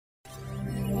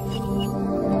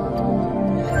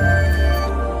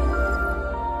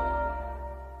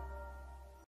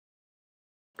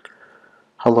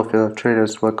Hello fellow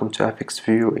traders, welcome to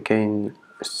FXView again.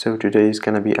 So today is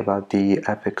gonna be about the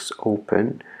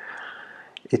FXOpen.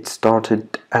 It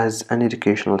started as an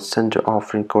educational center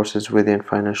offering courses within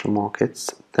financial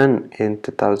markets. Then in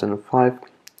 2005,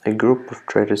 a group of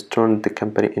traders turned the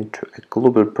company into a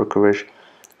global brokerage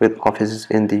with offices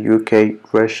in the UK,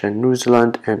 Russia, New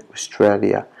Zealand and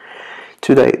Australia.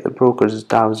 Today, the broker's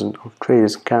thousands of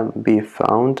traders can be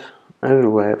found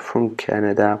everywhere from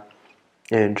Canada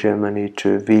and Germany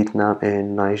to Vietnam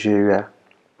and Nigeria.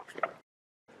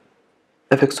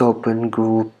 FXOpen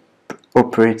Group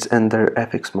operates under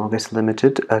FX Markets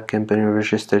Limited, a company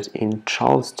registered in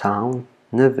Charlestown,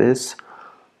 Nevis.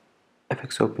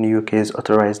 FXOpen UK is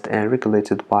authorized and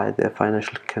regulated by the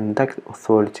Financial Conduct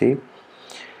Authority.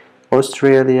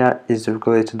 Australia is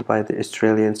regulated by the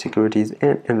Australian Securities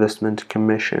and Investment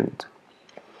Commission.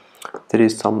 There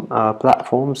is some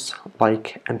platforms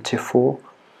like MT4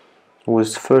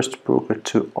 was first broker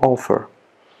to offer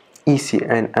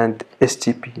ECN and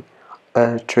STP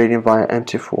trading via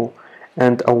MT4,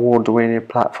 and award-winning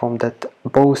platform that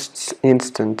boasts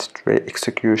instant trade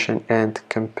execution and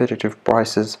competitive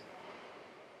prices.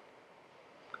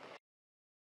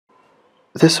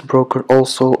 This broker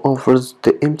also offers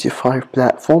the MT5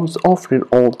 platforms, offering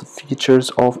all the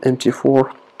features of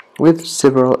MT4 with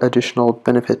several additional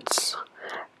benefits.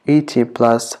 18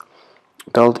 plus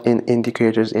built-in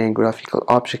indicators and graphical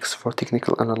objects for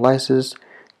technical analysis,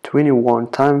 21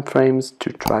 time frames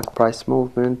to track price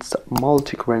movements,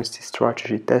 multi-currency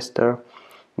strategy tester,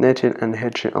 netting and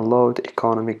hedging allowed,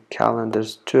 economic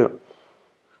calendars too.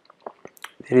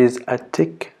 There is a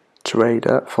tech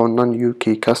trader for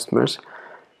non-UK customers.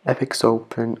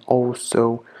 FXOpen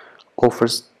also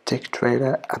offers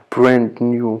TechTrader, a brand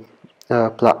new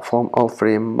platform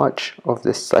offering much of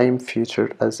the same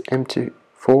feature as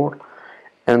MT4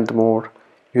 and more.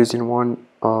 Using one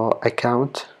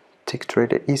account,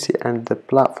 TechTrader easy, and the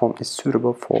platform is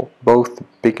suitable for both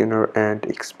beginner and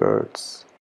experts.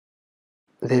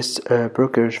 This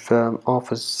brokerage firm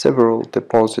offers several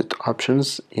deposit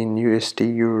options in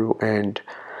USD, Euro and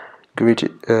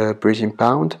British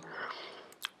Pound.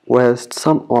 Whilst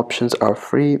some options are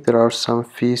free, there are some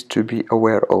fees to be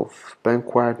aware of.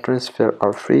 Bank wire transfer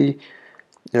are free,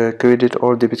 credit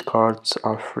or debit cards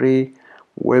are free,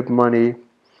 web money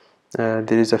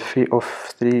there is a fee of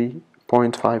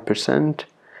 3.5%,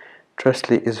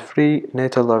 Trustly is free,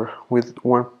 Neteller with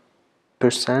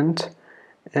 1%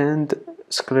 and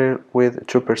Square with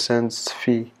 2%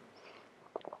 fee.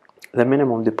 The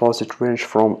minimum deposit range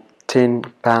from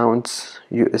 £10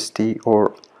 USD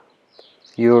or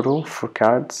Euro for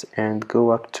cards and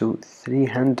go up to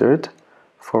 300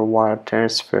 for wire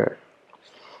transfer.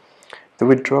 The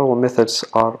withdrawal methods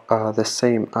are the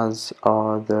same as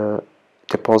the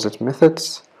deposit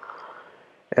methods,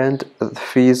 and the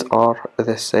fees are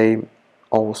the same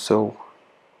also.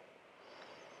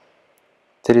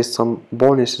 There is some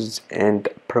bonuses and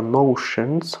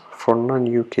promotions for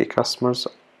non-UK customers.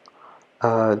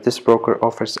 This broker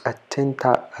offers a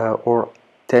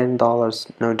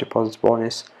 $10 no deposit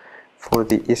bonus for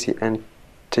the ECN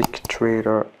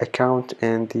TechTrader account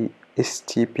and the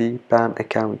STP PAM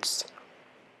accounts.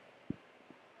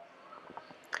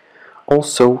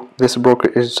 Also, this broker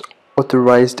is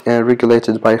authorized and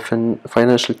regulated by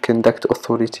Financial Conduct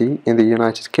Authority in the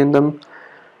United Kingdom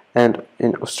and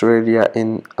in Australia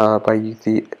by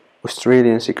the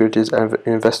Australian Securities and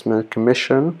Investment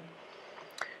Commission.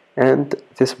 And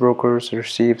this broker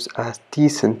receives a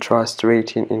decent trust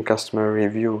rating in customer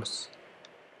reviews.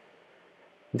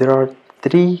 There are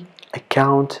 3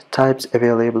 account types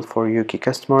available for UK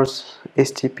customers: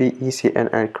 STP, ECN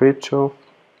and crypto.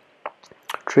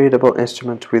 Tradable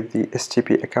instruments with the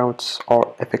STP accounts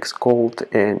are FX Gold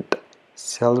and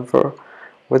Silver.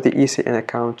 With the ECN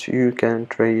account, you can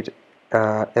trade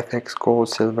FX Gold,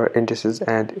 Silver, indices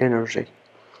and energy.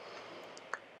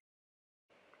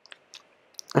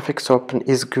 FXOpen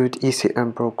is good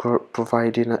ECN broker,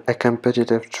 providing a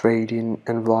competitive trading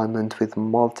environment with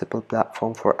multiple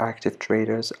platforms for active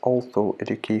traders. Although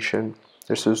education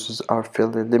resources are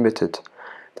fairly limited,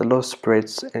 the low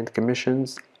spreads and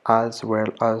commissions as well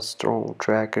as strong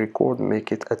track record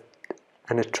make it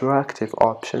an attractive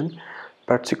option,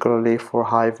 particularly for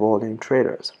high volume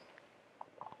traders.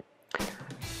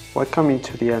 We're coming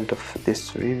to the end of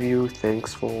this review.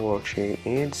 Thanks for watching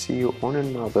and see you on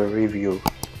another review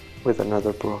with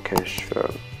another brokerage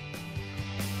firm.